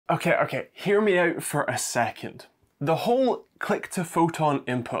Okay, hear me out for a second. The whole click-to-photon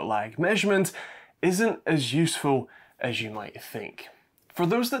input lag measurement isn't as useful as you might think. For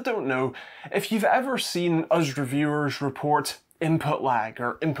those that don't know, if you've ever seen us reviewers report input lag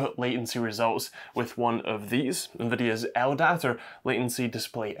or input latency results with one of these, NVIDIA's LDAT or Latency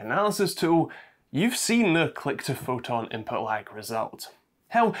Display Analysis tool, you've seen the click-to-photon input lag result.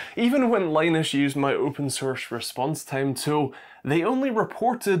 Hell, even when Linus used my open source response time tool, they only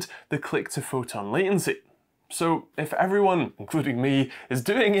reported the click-to-photon latency. So if everyone, including me, is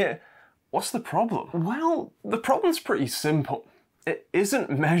doing it, what's the problem? Well, the problem's pretty simple. It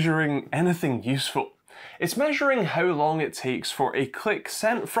isn't measuring anything useful. It's measuring how long it takes for a click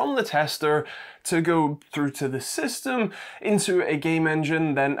sent from the tester to go through to the system, into a game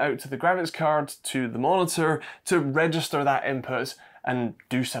engine, then out to the graphics card, to the monitor, to register that input and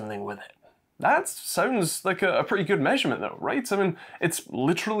do something with it. That sounds like a pretty good measurement though, right? I mean, it's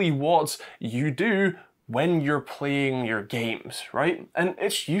literally what you do when you're playing your games, right? And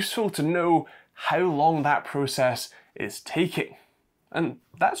it's useful to know how long that process is taking. And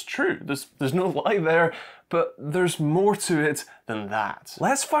that's true, there's no lie there, but there's more to it than that.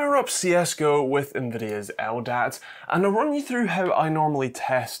 Let's fire up CSGO with NVIDIA's LDAT, and I'll run you through how I normally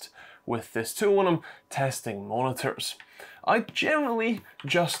test with this tool when I'm testing monitors. I generally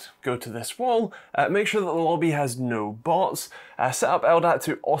just go to this wall, make sure that the lobby has no bots, set up LDAT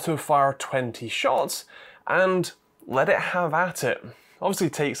to auto-fire 20 shots, and let it have at it. Obviously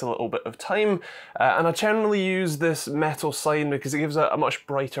it takes a little bit of time, and I generally use this metal sign because it gives a much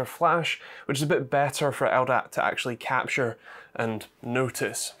brighter flash, which is a bit better for LDAT to actually capture and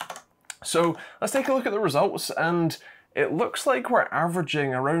notice. So let's take a look at the results, and it looks like we're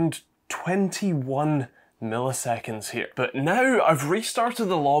averaging around 21 milliseconds here. But now I've restarted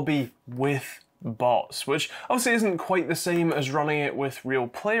the lobby with bots, which obviously isn't quite the same as running it with real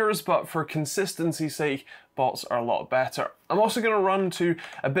players, but for consistency's sake, bots are a lot better. I'm also going to run to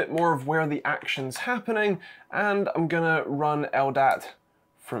a bit more of where the action's happening, and I'm going to run LDAT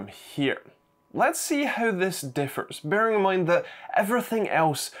from here. Let's see how this differs, bearing in mind that everything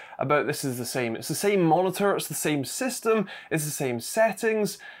else about this is the same. It's the same monitor, it's the same system, it's the same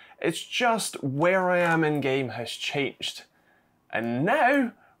settings, it's just where I am in game has changed. And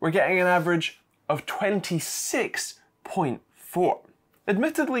now we're getting an average of 26.4.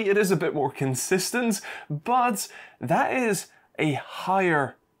 Admittedly, it is a bit more consistent, but that is a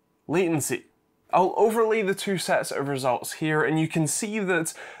higher latency. I'll overlay the two sets of results here, and you can see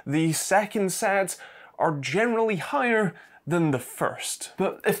that the second set are generally higher than the first.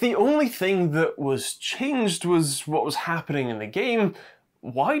 But if the only thing that was changed was what was happening in the game,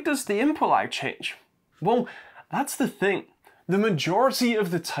 why does the input lag change? Well, that's the thing. The majority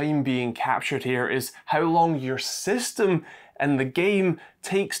of the time being captured here is how long your system and the game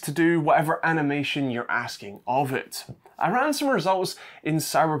takes to do whatever animation you're asking of it. I ran some results in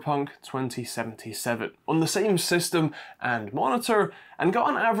Cyberpunk 2077 on the same system and monitor and got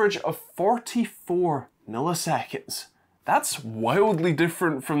an average of 44 milliseconds. That's wildly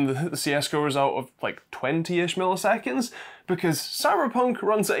different from the CSGO result of like 20-ish milliseconds, because Cyberpunk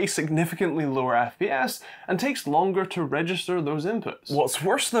runs at a significantly lower FPS and takes longer to register those inputs. What's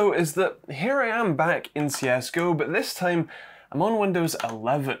worse though is that here I am back in CSGO, but this time I'm on Windows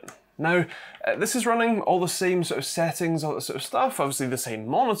 11. Now, this is running all the same sort of settings, all that sort of stuff, obviously the same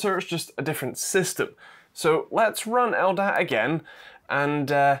monitor, it's just a different system. So let's run LDAT again,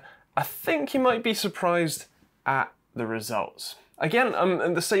 and I think you might be surprised at the results. Again, I'm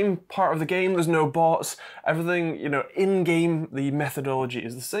in the same part of the game, there's no bots, everything, you know, in-game, the methodology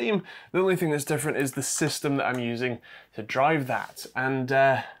is the same. The only thing that's different is the system that I'm using to drive that. And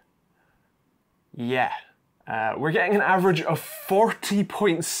yeah, we're getting an average of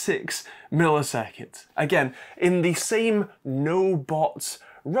 40.6 milliseconds. Again, in the same no bots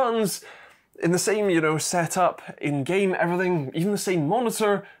runs, in the same, you know, setup, in-game, everything, even the same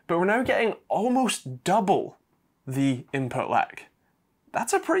monitor, but we're now getting almost double the input lag.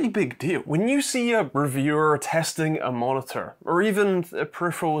 That's a pretty big deal. When you see a reviewer testing a monitor, or even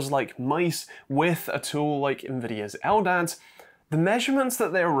peripherals like mice with a tool like NVIDIA's LDAT, the measurements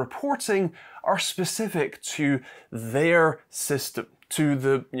that they're reporting are specific to their system, to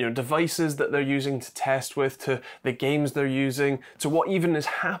the devices that they're using to test with, to the games they're using, to what even is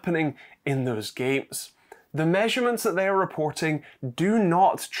happening in those games. The measurements that they are reporting do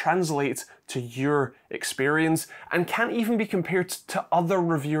not translate to your experience and can't even be compared to other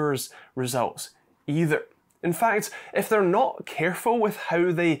reviewers' results either. In fact, if they're not careful with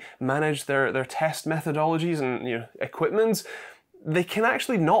how they manage their test methodologies and equipment, they can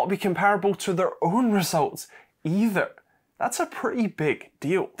actually not be comparable to their own results either. That's a pretty big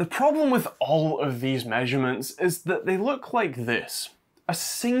deal. The problem with all of these measurements is that they look like this. A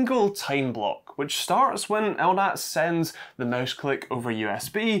single time block, which starts when LDAT sends the mouse click over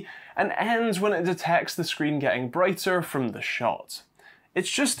USB and ends when it detects the screen getting brighter from the shot.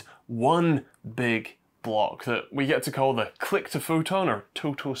 It's just one big block that we get to call the click to photon or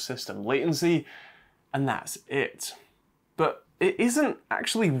total system latency, and that's it. But it isn't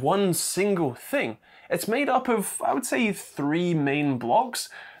actually one single thing. It's made up of, I would say, 3 main blocks.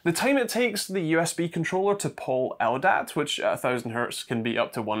 The time it takes the USB controller to pull LDAT, which at 1000 Hz can be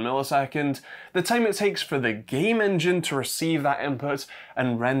up to 1 millisecond. The time it takes for the game engine to receive that input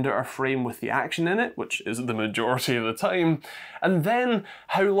and render a frame with the action in it, which is the majority of the time. And then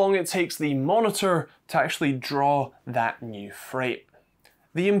how long it takes the monitor to actually draw that new frame.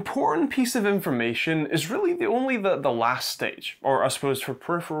 The important piece of information is really only the last stage, or I suppose for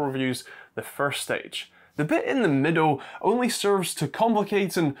peripheral reviews, the first stage. The bit in the middle only serves to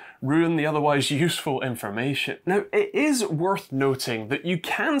complicate and ruin the otherwise useful information. Now, it is worth noting that you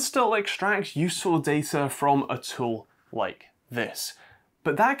can still extract useful data from a tool like this,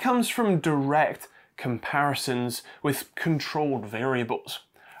 but that comes from direct comparisons with controlled variables.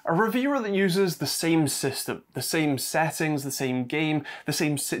 A reviewer that uses the same system, the same settings, the same game, the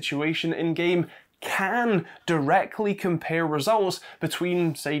same situation in-game can directly compare results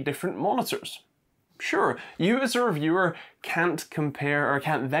between, say, different monitors. Sure, you as a reviewer can't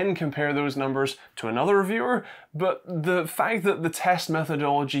then compare those numbers to another reviewer, but the fact that the test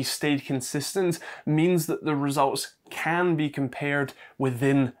methodology stayed consistent means that the results can be compared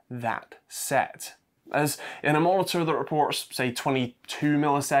within that set. As in a monitor that reports, say, 22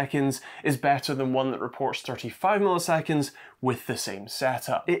 milliseconds is better than one that reports 35 milliseconds with the same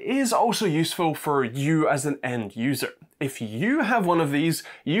setup. It is also useful for you as an end user. If you have one of these,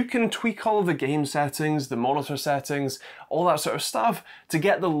 you can tweak all of the game settings, the monitor settings, all that sort of stuff to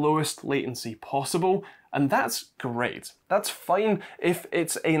get the lowest latency possible, and that's great. That's fine if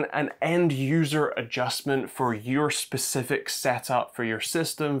it's an end user adjustment for your specific setup, for your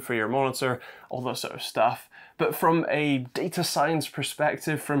system, for your monitor, all that sort of stuff. But from a data science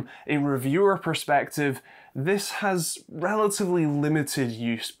perspective, from a reviewer perspective, this has relatively limited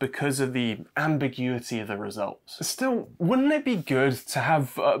use because of the ambiguity of the results. Still, wouldn't it be good to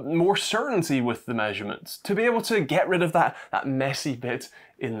have more certainty with the measurements? To be able to get rid of that messy bit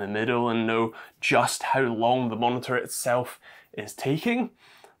in the middle and know just how long the monitor itself is taking?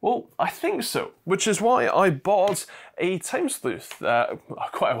 Well, I think so, which is why I bought a time sleuth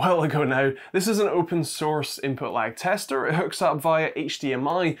quite a while ago now. This is an open source input lag tester. It hooks up via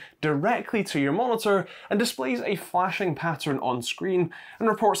HDMI directly to your monitor and displays a flashing pattern on screen and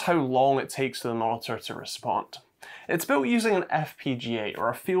reports how long it takes for the monitor to respond. It's built using an FPGA, or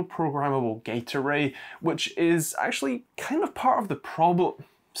a field programmable gate array, which is actually kind of part of the problem.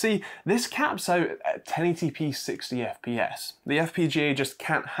 See, this caps out at 1080p 60 FPS. The FPGA just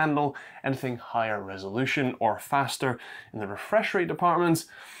can't handle anything higher resolution or faster in the refresh rate department,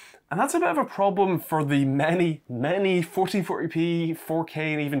 and that's a bit of a problem for the many 1440p, 4K,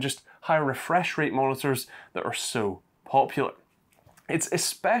 and even just higher refresh rate monitors that are so popular. It's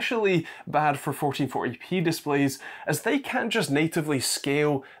especially bad for 1440p displays, as they can't just natively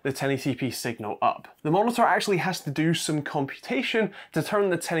scale the 1080p signal up. The monitor actually has to do some computation to turn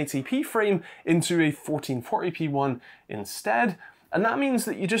the 1080p frame into a 1440p one instead, and that means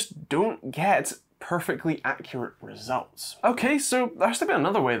that you just don't get perfectly accurate results. Okay, so there has to be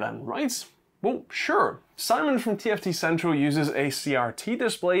another way then, right? Well, sure. Simon from TFT Central uses a CRT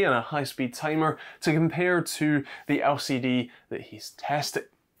display and a high-speed timer to compare to the LCD that he's testing.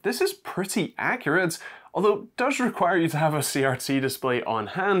 This is pretty accurate, although it does require you to have a CRT display on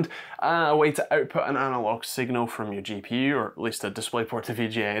hand, a way to output an analog signal from your GPU, or at least a DisplayPort to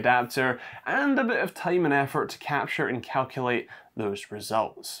VGA adapter, and a bit of time and effort to capture and calculate those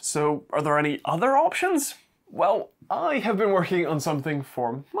results. So, are there any other options? Well, I have been working on something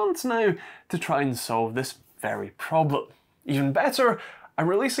for months now to try and solve this very problem. Even better, I'm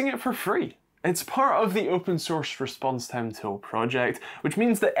releasing it for free. It's part of the open source response time tool project, which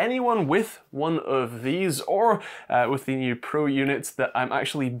means that anyone with one of these, or with the new Pro units that I'm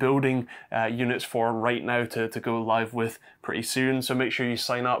actually building units for right now to go live with pretty soon, so make sure you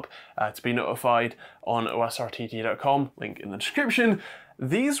sign up to be notified on osrtt.com, link in the description,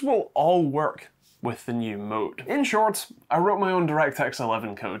 these will all work with the new mode. In short, I wrote my own DirectX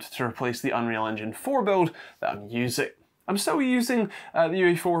 11 code to replace the Unreal Engine 4 build that I'm using. I'm still using the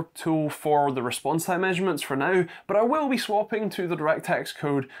UE4 tool for the response time measurements for now, but I will be swapping to the DirectX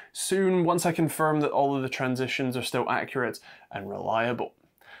code soon once I confirm that all of the transitions are still accurate and reliable.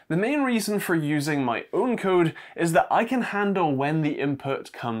 The main reason for using my own code is that I can handle when the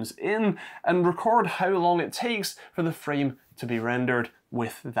input comes in and record how long it takes for the frame to be rendered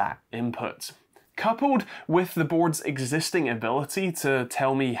with that input. Coupled with the board's existing ability to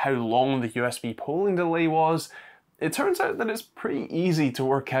tell me how long the USB polling delay was, it turns out that it's pretty easy to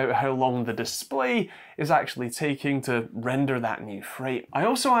work out how long the display is actually taking to render that new frame. I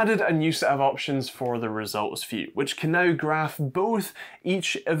also added a new set of options for the results view, which can now graph both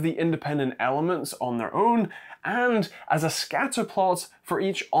each of the independent elements on their own and as a scatter plot for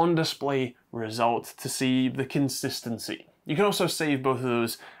each on-display result to see the consistency. You can also save both of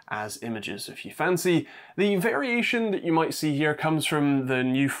those as images if you fancy. The variation that you might see here comes from the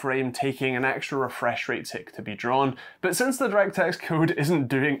new frame taking an extra refresh rate tick to be drawn, but since the DirectX code isn't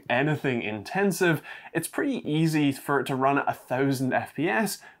doing anything intensive, it's pretty easy for it to run at 1000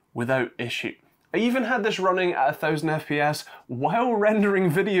 FPS without issue. I even had this running at 1000 FPS while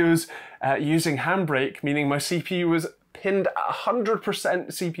rendering videos using Handbrake, meaning my CPU was pinned at 100%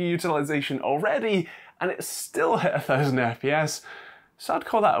 CPU utilization already, and it still hit 1000 FPS, so I'd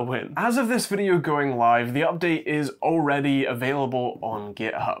call that a win. As of this video going live, the update is already available on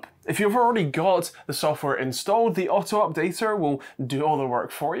GitHub. If you've already got the software installed, the auto updater will do all the work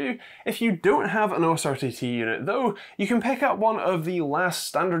for you. If you don't have an OSRTT unit though, you can pick up one of the last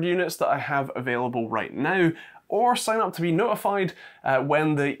standard units that I have available right now, or sign up to be notified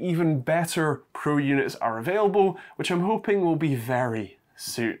when the even better Pro units are available, which I'm hoping will be very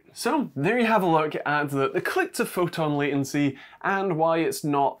soon. So there you have a look at the click to photon latency and why it's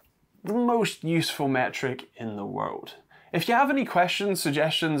not the most useful metric in the world. If you have any questions,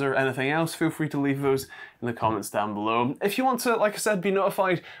 suggestions, or anything else, feel free to leave those in the comments down below. If you want to, like I said, be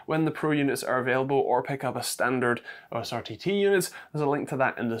notified when the Pro units are available or pick up a standard OSRTT unit, there's a link to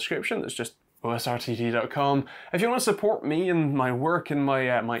that in the description. It's just osrtt.com. If you want to support me and my work and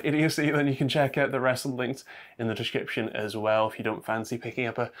my idiocy, then you can check out the rest of the links in the description as well if you don't fancy picking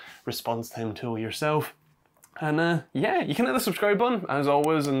up a response time tool yourself. And yeah, you can hit the subscribe button as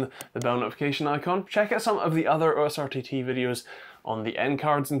always and the bell notification icon. Check out some of the other OSRTT videos on the end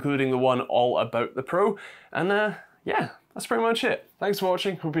cards, including the one all about the Pro. And yeah, that's pretty much it. Thanks for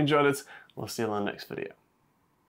watching, hope you enjoyed it. We'll see you in the next video.